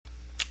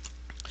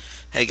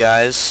Hey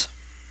guys,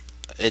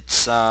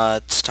 it's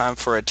time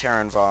for a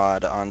Terran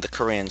VOD on the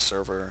Korean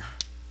server.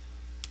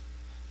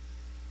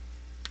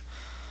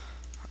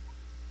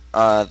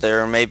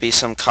 There may be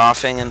some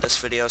coughing in this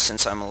video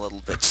since I'm a little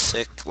bit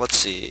sick. Let's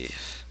see.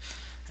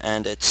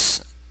 And it's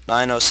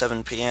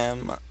 9:07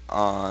 p.m.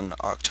 on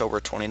October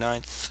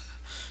 29th,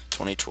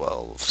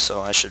 2012. So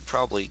I should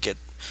probably get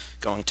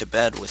going to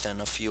bed within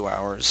a few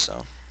hours,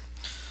 so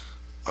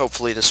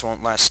hopefully this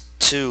won't last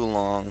too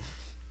long.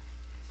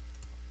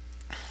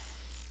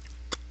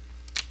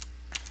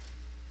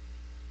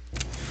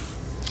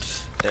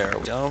 There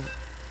we go.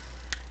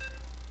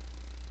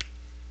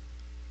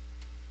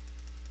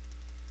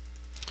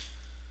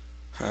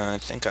 I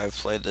think I've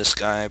played this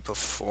guy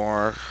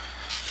before.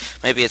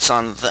 Maybe it's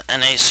on the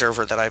NA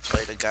server that I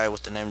played a guy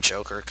with the name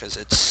Joker, because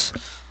it's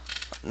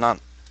not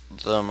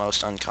the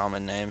most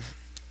uncommon name.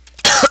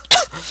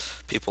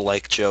 People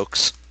like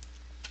jokes.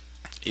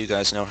 You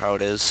guys know how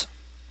it is.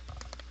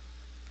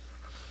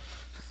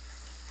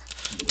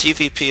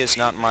 TvP is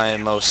not my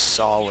most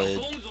solid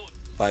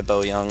by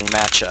Bo Young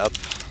matchup.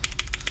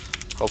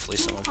 Hopefully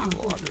some of you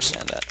will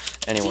understand that.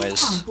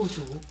 Anyways,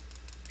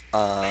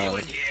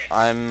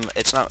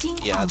 it's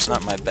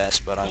not my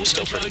best, but I'm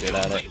still pretty good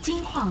at it.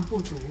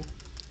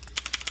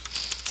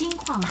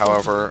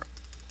 However,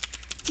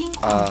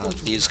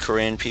 these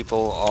Korean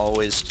people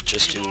always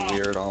just do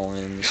weird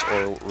all-ins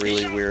or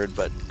really weird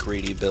but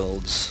greedy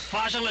builds.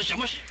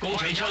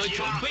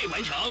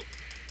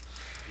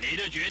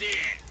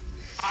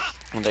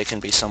 And they can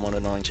be somewhat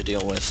annoying to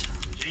deal with.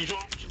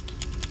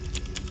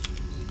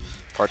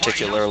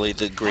 Particularly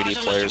the greedy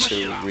players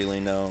who really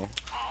know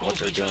what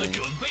they're doing.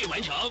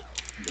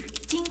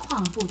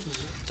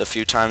 The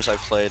few times I've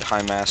played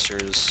High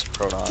Masters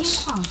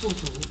protoss,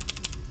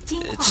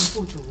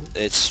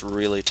 it's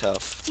really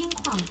tough.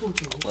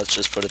 Let's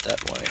just put it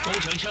that way.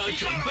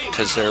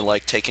 Because they're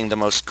like taking the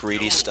most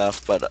greedy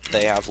stuff, but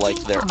they have like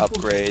their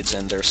upgrades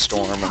and their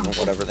storm and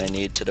whatever they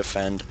need to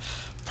defend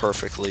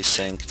perfectly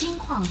synced.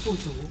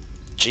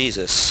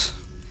 Jesus.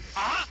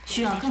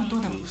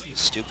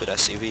 Stupid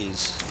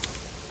SCVs.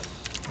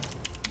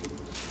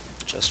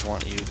 Just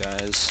want you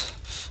guys.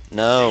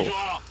 No.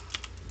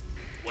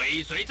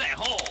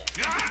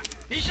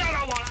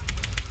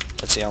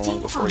 Let's see how long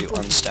before you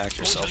unstack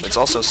yourself. It's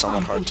also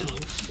somewhat hard to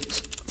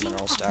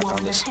mineral stack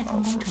on this.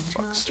 Oh, for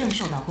fuck's sake.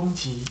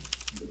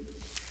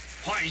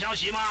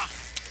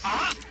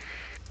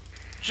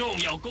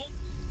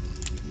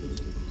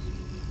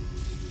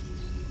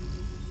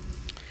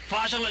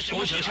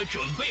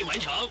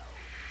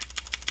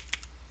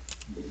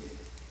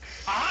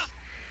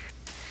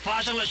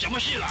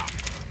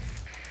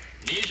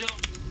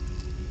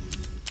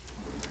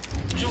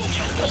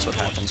 That's what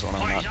happens when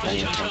I'm not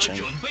paying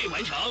attention.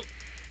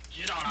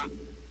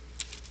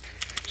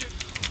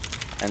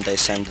 And they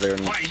send their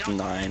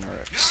 9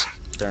 or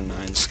their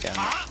 9 scout,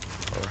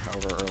 or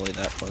however early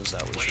that was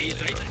really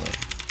early.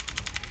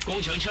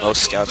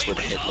 Most scouts would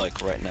hit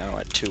like right now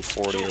at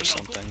 240 or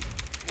something.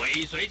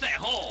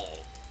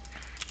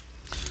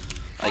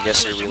 I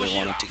guess he really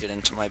wanted to get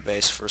into my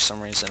base for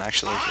some reason.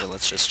 Actually, here,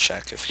 let's just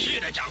check if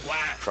he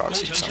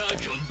proxied something,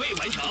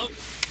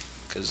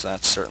 because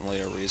that's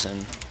certainly a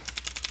reason.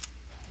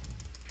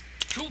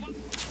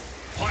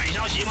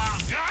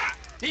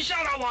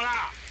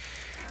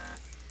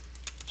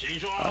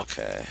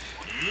 Okay.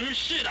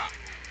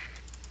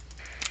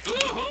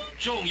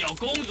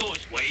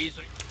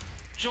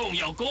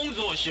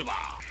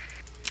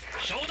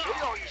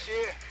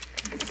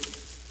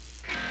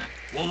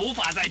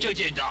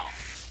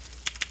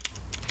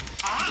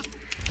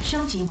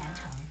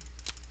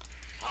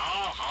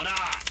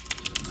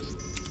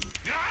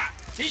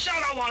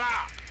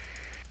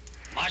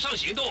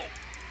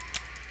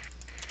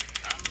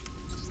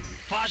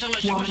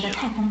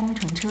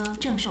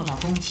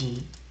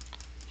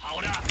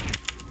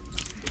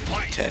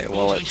 Okay,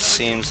 well it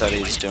seems that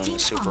he's doing a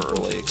super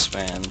early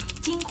expand.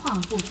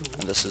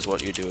 And this is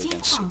what you do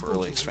against super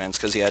early expands,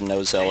 because he had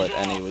no zealot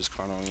and he was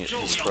chronoing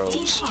his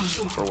probes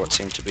for what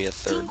seemed to be a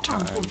third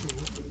time.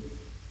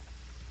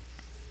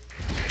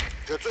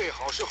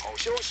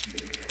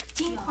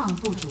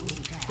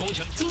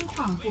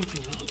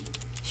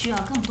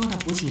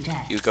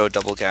 You go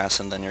double gas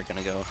and then you're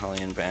gonna go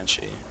Hellion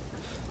Banshee.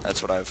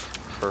 That's what I've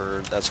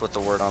heard. That's what the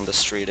word on the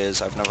street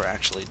is. I've never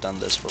actually done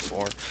this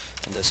before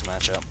in this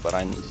matchup, but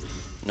I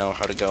know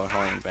how to go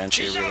Hellion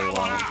Banshee really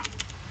well.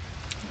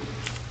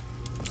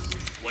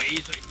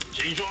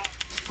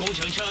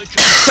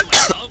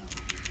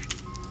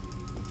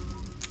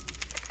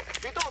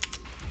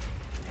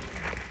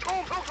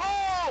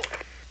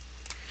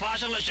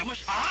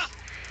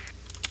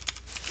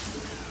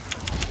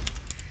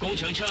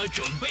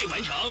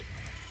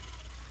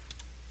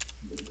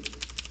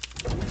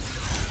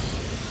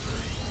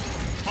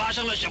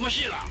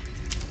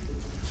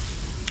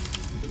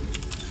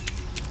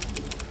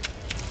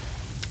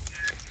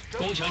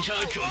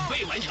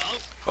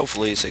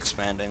 Hopefully he's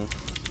expanding.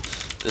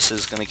 This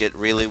is gonna get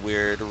really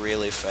weird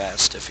really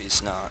fast if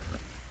he's not.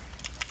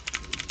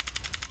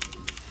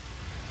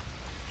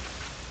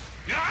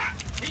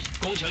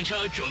 工程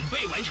车准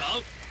备完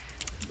成。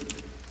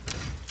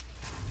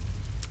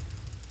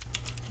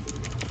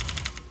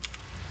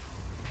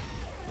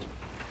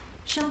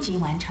升级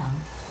完成。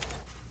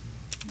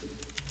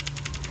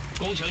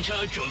工程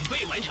车准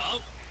备完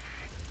成。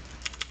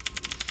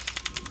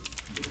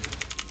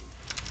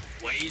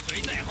尾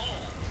随在后。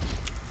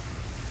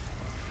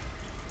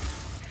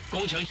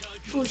工程车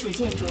附属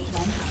建筑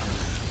完成。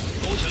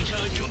工程车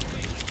准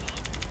备完成。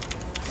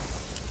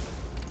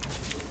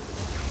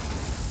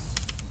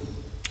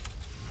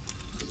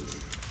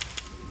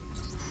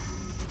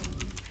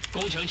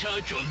工程车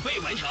准备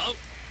完成。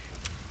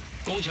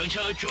工程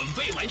车准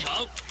备完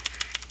成。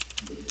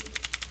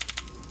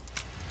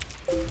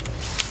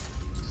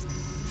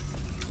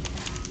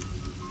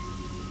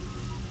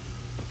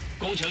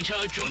工程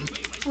车准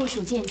备完成。附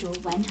属建筑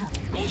完成。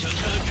工程车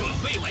准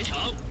备完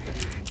成。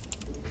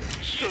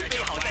准备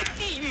好在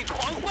地狱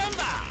狂欢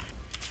吧！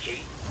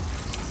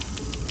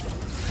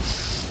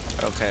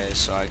 Okay,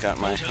 so I got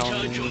工 my 程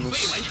车准备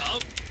homes. 完成。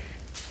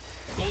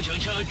工程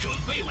车准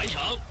备完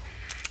成。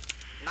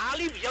哪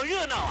里比较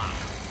热闹啊？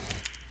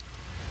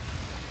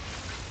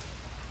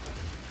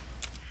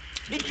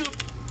你准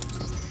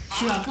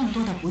需要更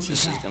多的补给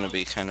This is 站。 gonna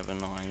be kind of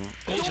annoying.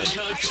 工程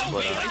车准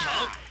备完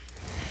成。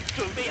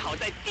准备好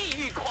在地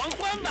狱狂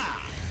欢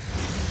吧！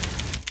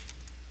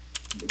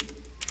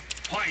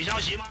坏消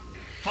息吗？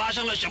发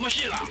生了什么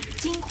事了？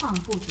金矿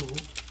不足。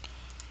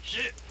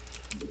是。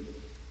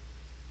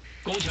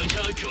工程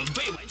车准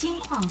备完成。金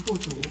矿不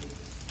足。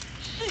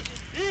是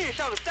日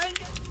上三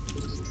竿，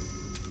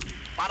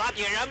把它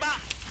点燃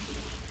吧。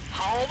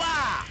好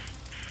吧，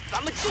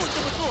咱们就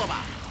这么做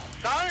吧。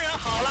当然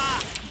好啦。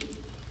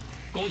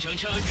工程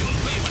车准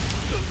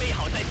备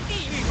好在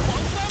地狱狂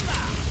欢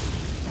吧。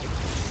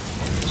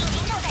引擎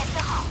正在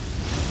4号。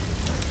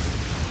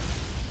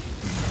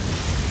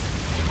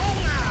冲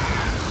啊！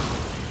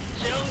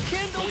整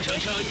天都工程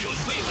车准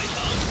备完成。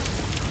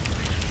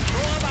说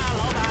吧，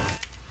老板。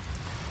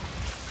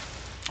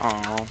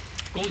Oh,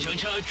 工程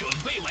车准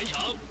备完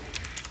成。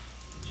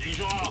请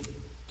说。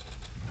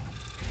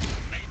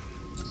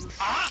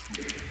啊！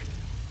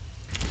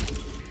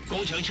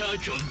工程车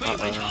准备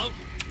完成。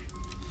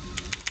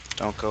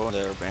 don't go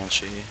there,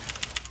 Banshee.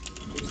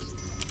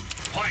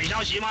 坏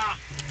消息吗？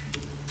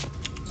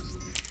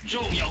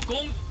重要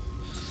工。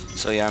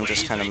 So yeah, I'm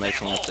just kind of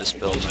making up this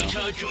build 工程 now.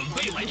 车准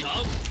备完成。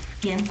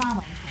研发完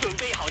成。准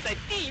备好在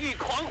地狱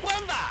狂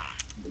欢吧。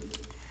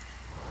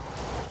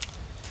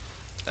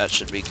 That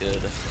should be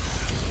good.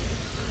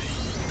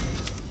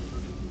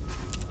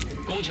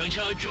 工程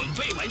车准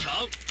备完成。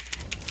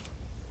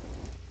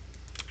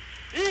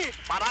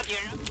把它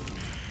点燃。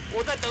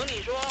我在等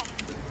你说。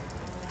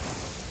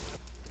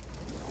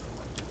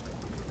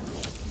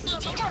引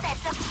擎正在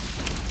4号。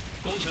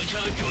工程车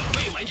准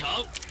备完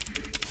成。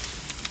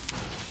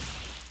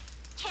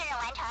确认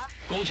完成。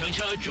工程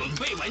车准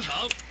备完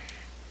成。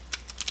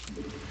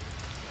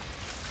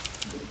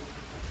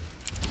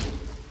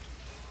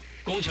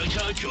工程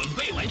车准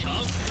备完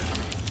成。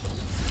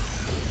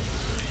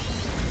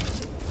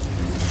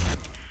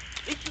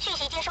讯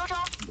息接收中。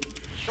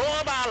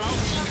说吧，老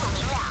清楚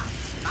明了。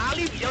哪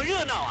里比较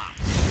热闹啊？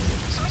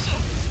什么事？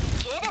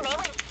绝对没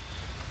问题。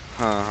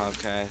 Huh,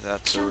 okay,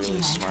 that's a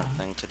really smart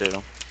thing to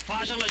do.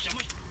 发生了什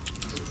么？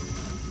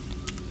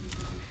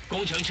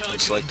工程车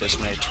Looks like this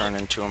may turn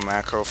into a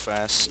macro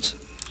fest.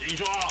 请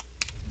说。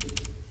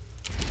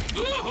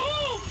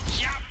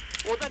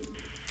我在。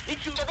你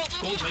准备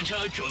工程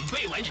车准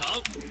备完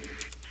成。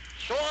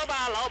说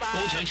吧，老板。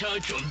工程车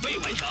准备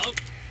完成。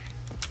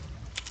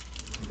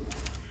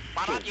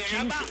把它点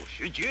燃吧。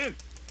时间。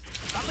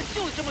咱们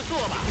就这么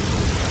做吧。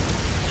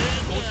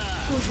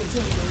附属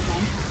建筑完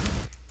成。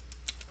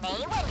 没问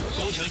题。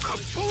工程车，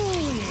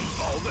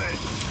宝贝。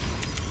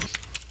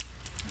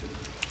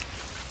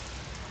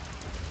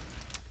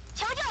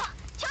求救！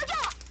求救！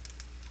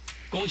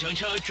工程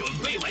车准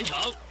备完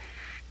成。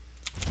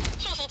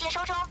讯息接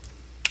收中。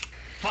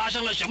发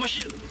生了什么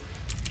事？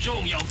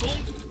重要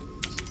工。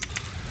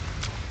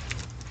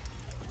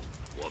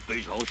我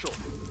非常瘦，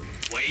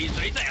尾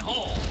随在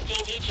后。紧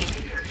急请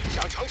示。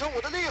想尝尝我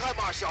的厉害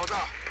吗，小子？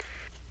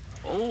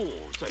哦，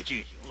在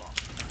进行了。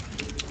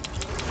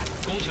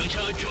 工程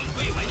车准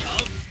备完成。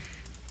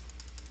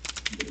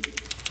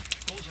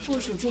附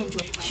属建筑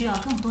需要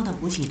更多的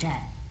补给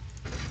站。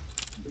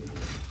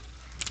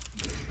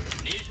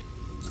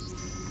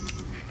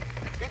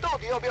你到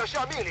底要不要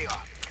下命令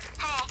啊？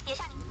嗨，也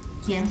向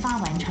你。研发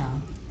完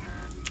成。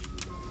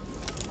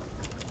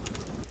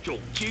重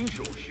金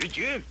属时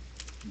间。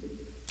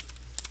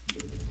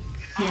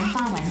研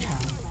发完成。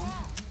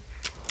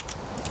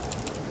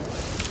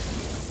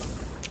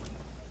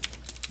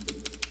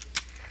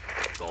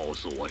 告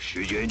诉我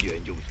时间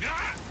点就行。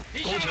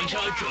工程车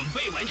准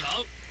备完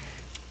成。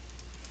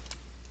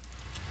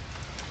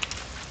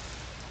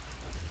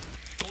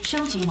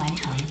升级完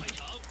成。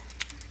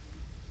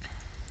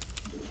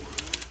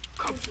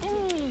卡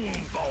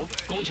嘣！宝贝。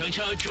工程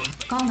车准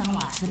备。高能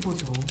瓦斯不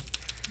足。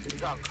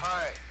让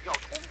开，要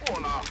通过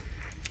了。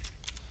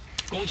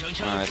工程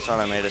车。 I thought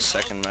I made a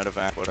second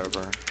medevac,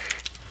 whatever.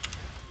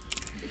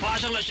 发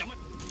生了什么？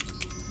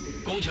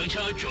工程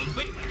车准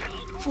备完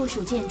成。附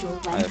属建筑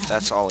完 If 成。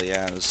 that's all he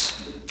has,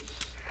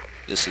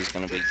 this is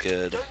gonna be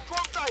good. 整装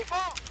待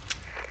发。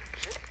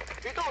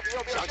你到底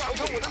要不要想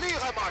想我的厉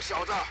害嘛，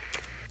小子？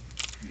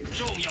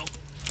重要，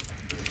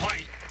快！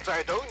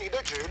在等你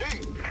的指令。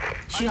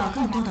需要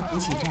更多的补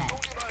给站。兄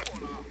弟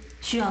们，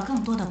需要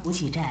更多的补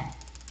给站。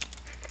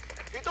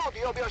你到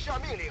底要不要下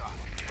命令啊？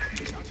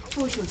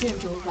附属建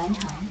筑完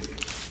成。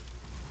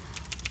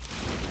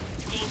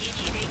紧急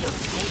起飞就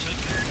工程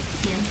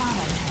研发完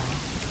成。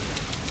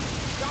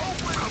小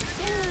鬼，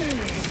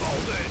宝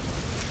贝，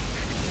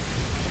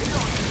谁要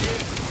你接？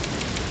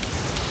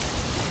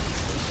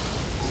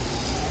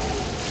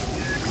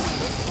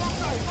整装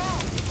待发。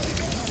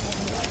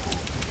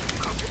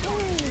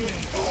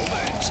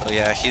 So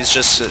yeah, he's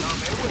just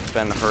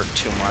been hurt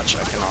too much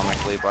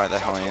economically by the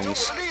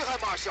Hellions. 厉害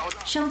嘛，小子！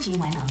升级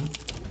完成。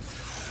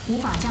无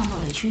法降落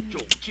的区域。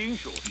重金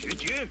属时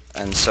间。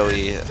 And so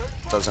he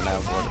doesn't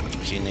have what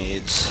he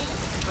needs.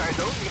 在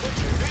等你的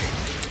指令。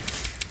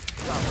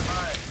下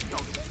开，要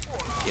通过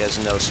了。 He has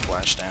no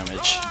splash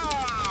damage.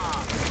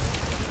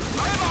 来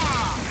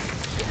吧，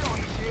谁要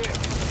你接？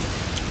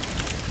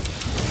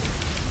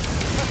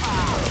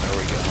 Oh, there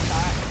we go.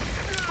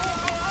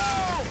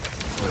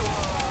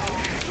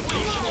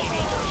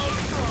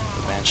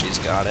 The Banshee's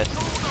got it.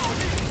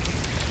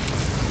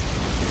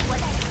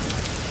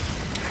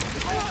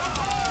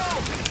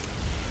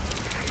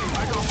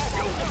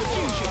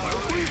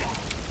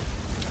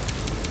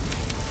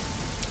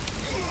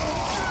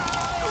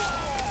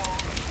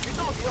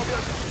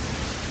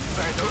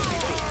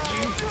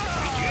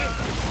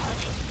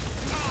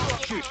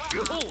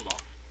 Go!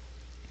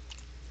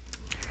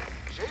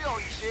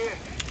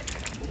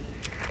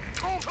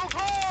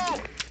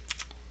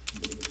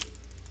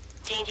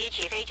 紧急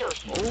起飞就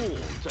行。哦，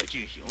在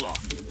进行了。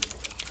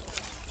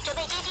准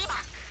备接机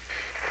吧。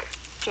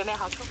准备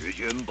好出。时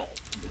间到。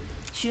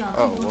需要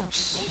更 Oh, 多的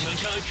whoops. 工程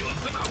车准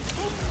备。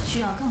需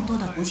要更多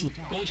的补给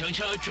站。工程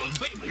车准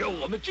备，让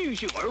我们尽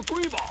兴而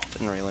归吧。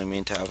 Didn't really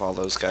mean to have all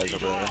those guys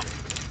over there.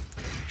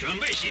 准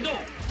备行动。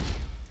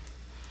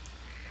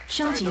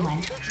升级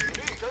完成。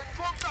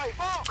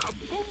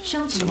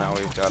升级 So now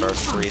完 we've 成。 got our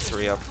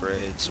 3-3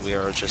 upgrades. We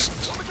are just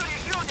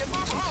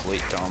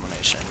complete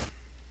domination.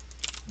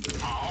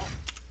 好。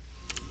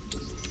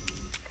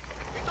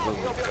 Ooh,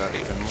 we've got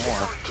even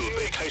more. 准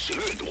备开始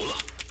掠夺了。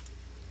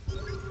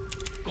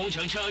工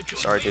程车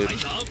准 Sorry, 备 dude. 完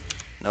成。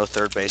 No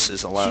third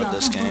bases allowed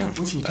this game.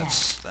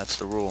 That's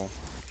the rule.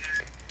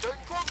 整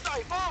装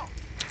待发。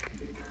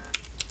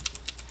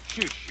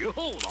是时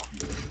候了。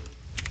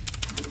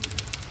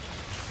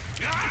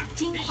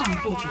金矿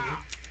部署。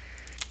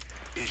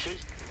起身，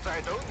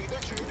在等你的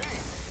指令。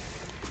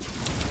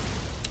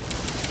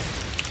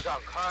让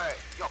开，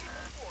要通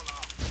过了。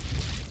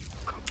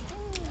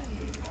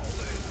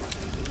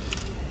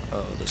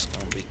 Oh, this is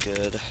gonna be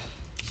good.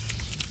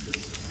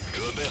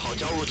 准备好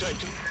加入战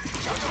争。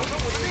想小声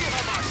我的厉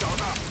害嘛，小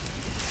子！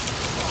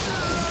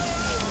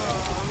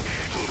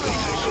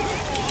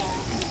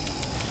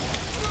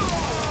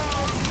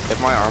 If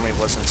my army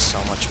wasn't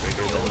so much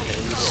bigger than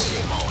his,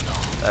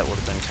 that would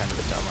have been kind of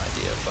a dumb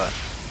idea, but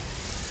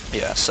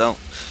yeah, so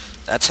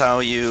that's how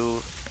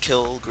you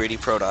kill greedy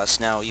protoss.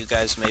 Now, you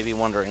guys may be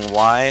wondering,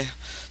 why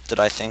did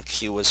I think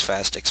he was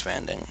fast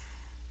expanding?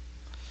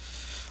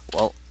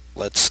 Well,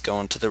 let's go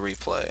into the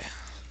replay,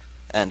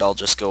 and I'll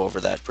just go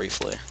over that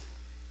briefly.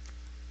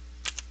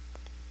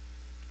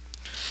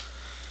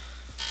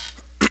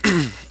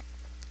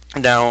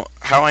 Now,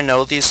 how I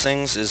know these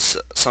things is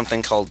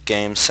something called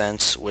game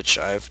sense, which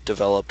I've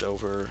developed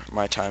over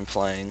my time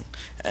playing,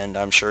 and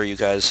I'm sure you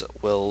guys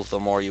will the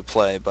more you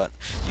play, but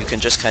you can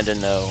just kind of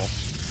know,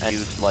 and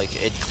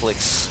it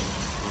clicks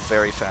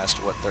very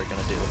fast what they're going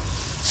to do.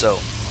 So,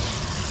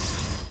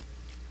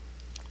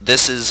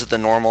 this is the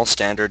normal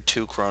standard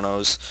 2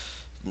 chronos,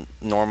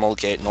 normal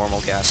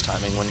gas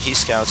timing. When he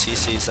scouts, he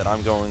sees that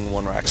I'm going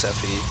 1 Rax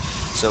FE,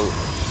 so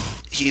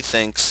he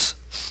thinks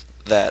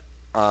that,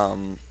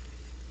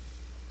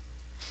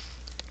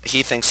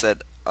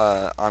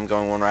 I'm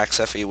going 1 Rax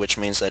FE, which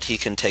means that he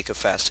can take a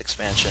fast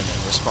expansion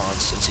in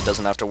response, since he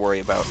doesn't have to worry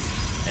about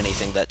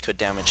anything that could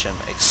damage him,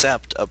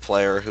 except a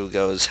player who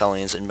goes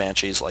Hellions and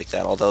Banshees like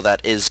that, although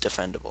that is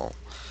defendable.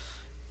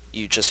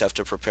 You just have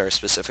to prepare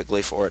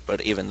specifically for it, but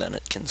even then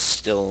it can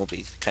still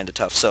be kind of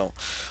tough. So,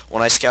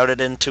 when I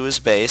scouted into his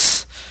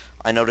base,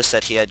 I noticed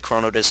that he had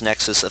chronoed his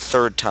Nexus a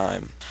 3rd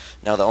time.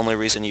 Now, the only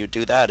reason you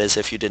do that is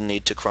if you didn't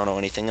need to chrono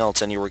anything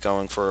else and you were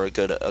going for a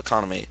good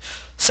economy.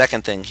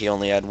 Second thing, he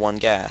only had 1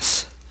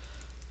 gas.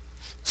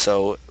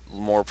 So,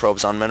 more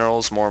probes on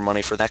minerals, more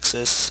money for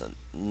Nexus,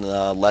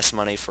 less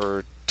money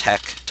for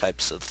tech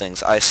types of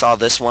things. I saw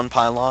this 1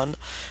 pylon,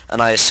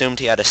 and I assumed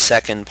he had a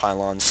 2nd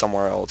pylon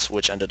somewhere else,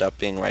 which ended up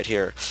being right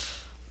here.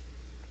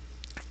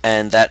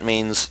 And that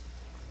means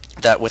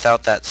that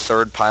without that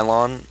 3rd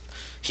pylon,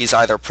 he's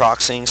either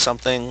proxying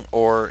something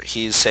or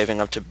he's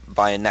saving up to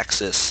buy a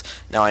Nexus.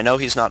 Now, I know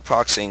he's not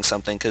proxying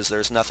something because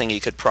there's nothing he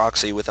could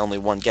proxy with only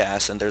 1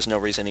 gas, and there's no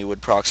reason he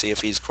would proxy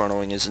if he's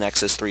chronoing his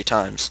Nexus 3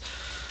 times.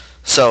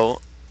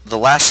 So, the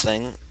last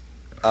thing,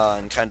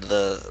 and kind of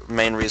the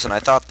main reason I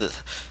thought that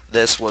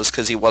this was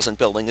because he wasn't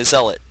building a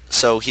zealot.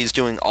 So he's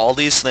doing all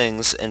these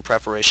things in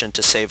preparation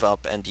to save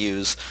up and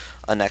use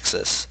a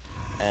nexus.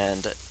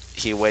 And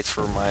he waits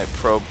for my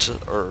probe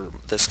or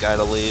this guy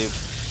to leave.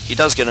 He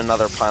does get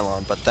another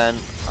pylon, but then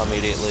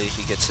immediately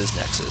he gets his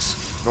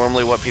nexus.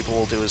 Normally what people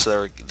will do is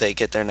they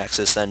get their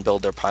nexus, then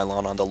build their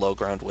pylon on the low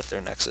ground with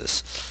their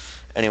nexus.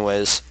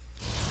 Anyways,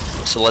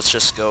 so let's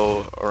just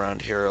go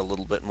around here a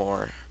little bit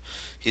more.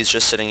 He's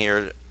just sitting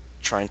here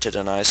trying to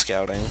deny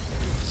scouting.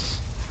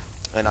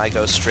 And I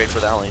go straight for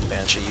the Hellion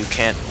Banshee. You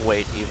can't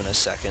wait even a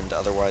second,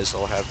 otherwise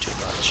they'll have too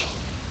much.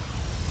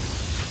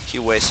 He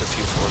wastes a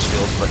few force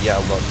fields, but yeah,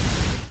 look.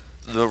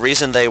 The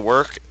reason they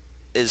work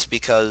is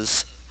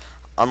because,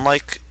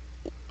 unlike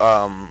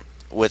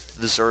with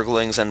the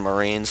Zerglings and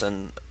Marines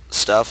and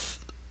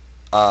stuff,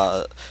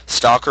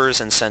 Stalkers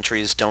and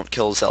Sentries don't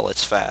kill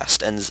Zealots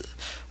fast, and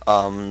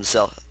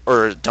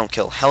don't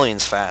kill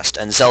Hellions fast,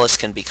 and Zealots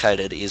can be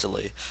kited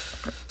easily.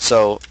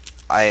 So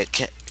I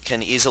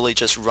can easily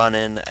just run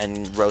in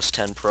and roast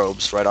 10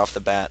 probes right off the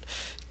bat.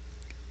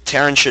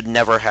 Terran should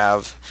never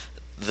have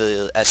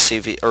the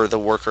SCV, or the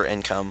worker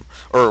income,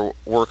 or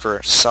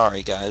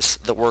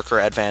the worker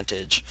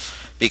advantage,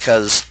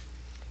 because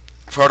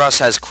Protoss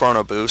has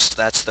Chrono Boost.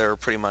 That's their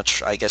pretty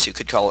much, I guess you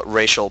could call it,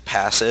 racial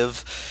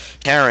passive.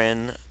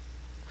 Terran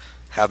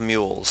have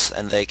mules,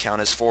 and they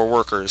count as 4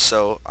 workers,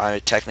 so I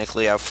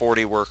technically have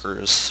 40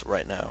 workers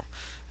right now.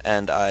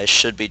 And I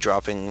should be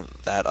dropping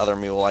that other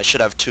mule. I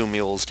should have 2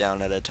 mules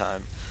down at a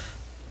time.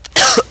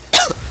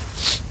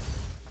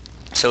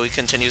 So he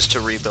continues to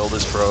rebuild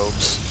his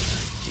probes.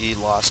 He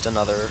lost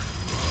another.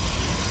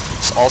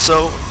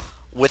 Also,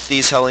 with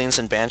these Hellions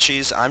and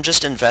Banshees, I'm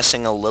just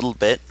investing a little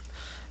bit,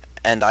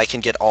 and I can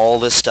get all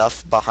this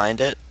stuff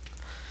behind it.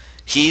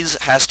 He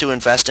has to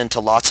invest into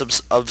lots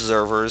of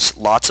observers,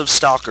 lots of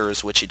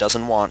stalkers, which he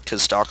doesn't want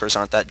because stalkers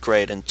aren't that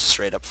great in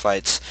straight up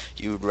fights.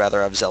 You'd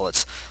rather have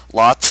zealots.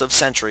 Lots of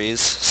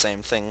sentries,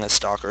 same thing as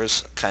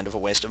stalkers, kind of a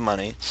waste of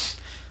money.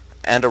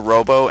 And a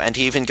robo, and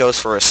he even goes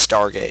for a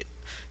Stargate.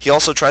 He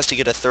also tries to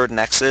get a 3rd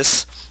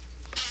nexus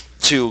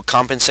to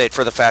compensate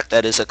for the fact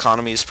that his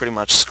economy is pretty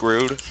much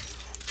screwed.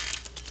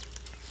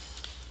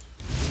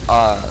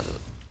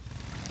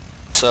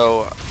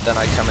 So then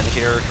I come in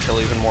here, kill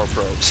even more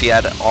probes. He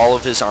had all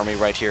of his army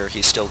right here.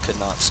 He still could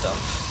not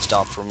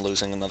stop from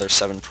losing another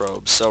 7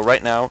 probes. So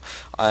right now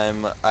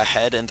I'm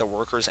ahead in the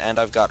workers, and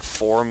I've got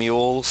 4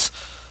 mules.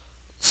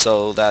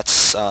 So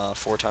that's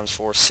 4 times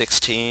 4,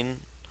 16.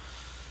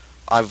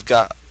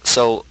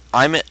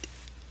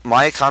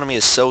 My economy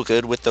is so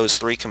good with those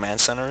 3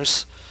 command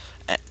centers,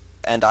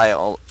 and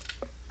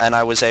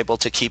I was able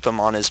to keep him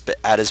on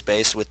at his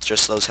base with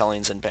just those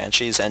Hellions and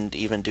Banshees and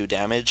even do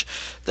damage,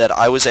 that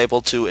I was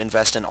able to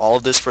invest in all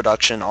of this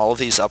production, all of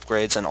these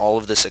upgrades, and all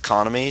of this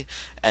economy,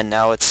 and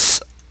now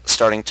it's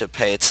starting to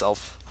pay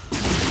itself,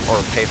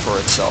 or pay for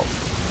itself.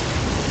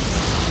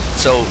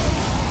 So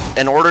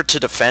in order to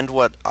defend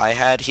what I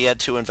had, he had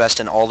to invest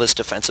in all this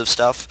defensive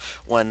stuff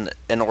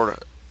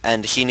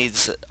and he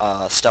needs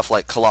stuff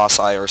like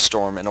Colossi or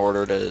Storm in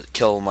order to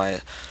kill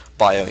my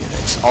bio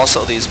units.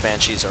 Also, these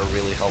Banshees are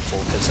really helpful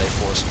because they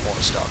force more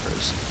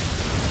stalkers.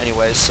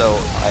 Anyways, so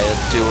I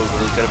do a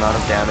really good amount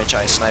of damage.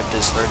 I sniped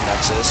his 3rd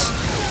nexus.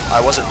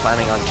 I wasn't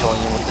planning on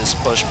killing him with this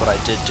push, but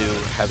I did do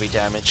heavy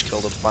damage,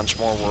 killed a bunch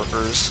more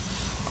workers.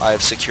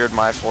 I've secured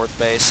my 4th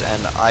base,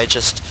 and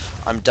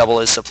I'm double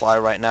his supply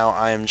right now.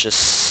 I am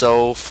just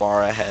so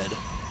far ahead.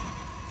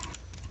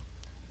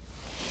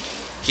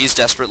 He's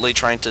desperately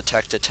trying to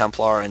tech to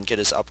Templar and get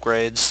his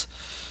upgrades.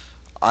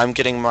 I'm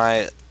getting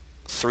my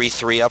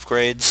 3/3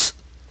 upgrades.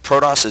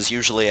 Protoss is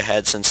usually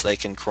ahead since they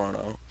can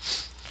chrono.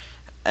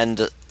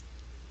 And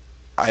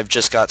I've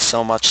just got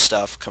so much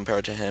stuff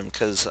compared to him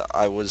because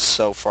I was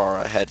so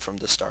far ahead from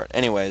the start.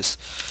 Anyways,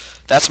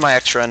 that's my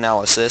extra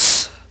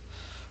analysis.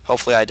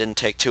 Hopefully I didn't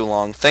take too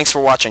long. Thanks for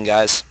watching,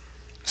 guys.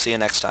 See you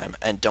next time.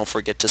 And don't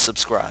forget to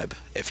subscribe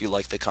if you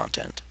like the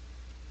content.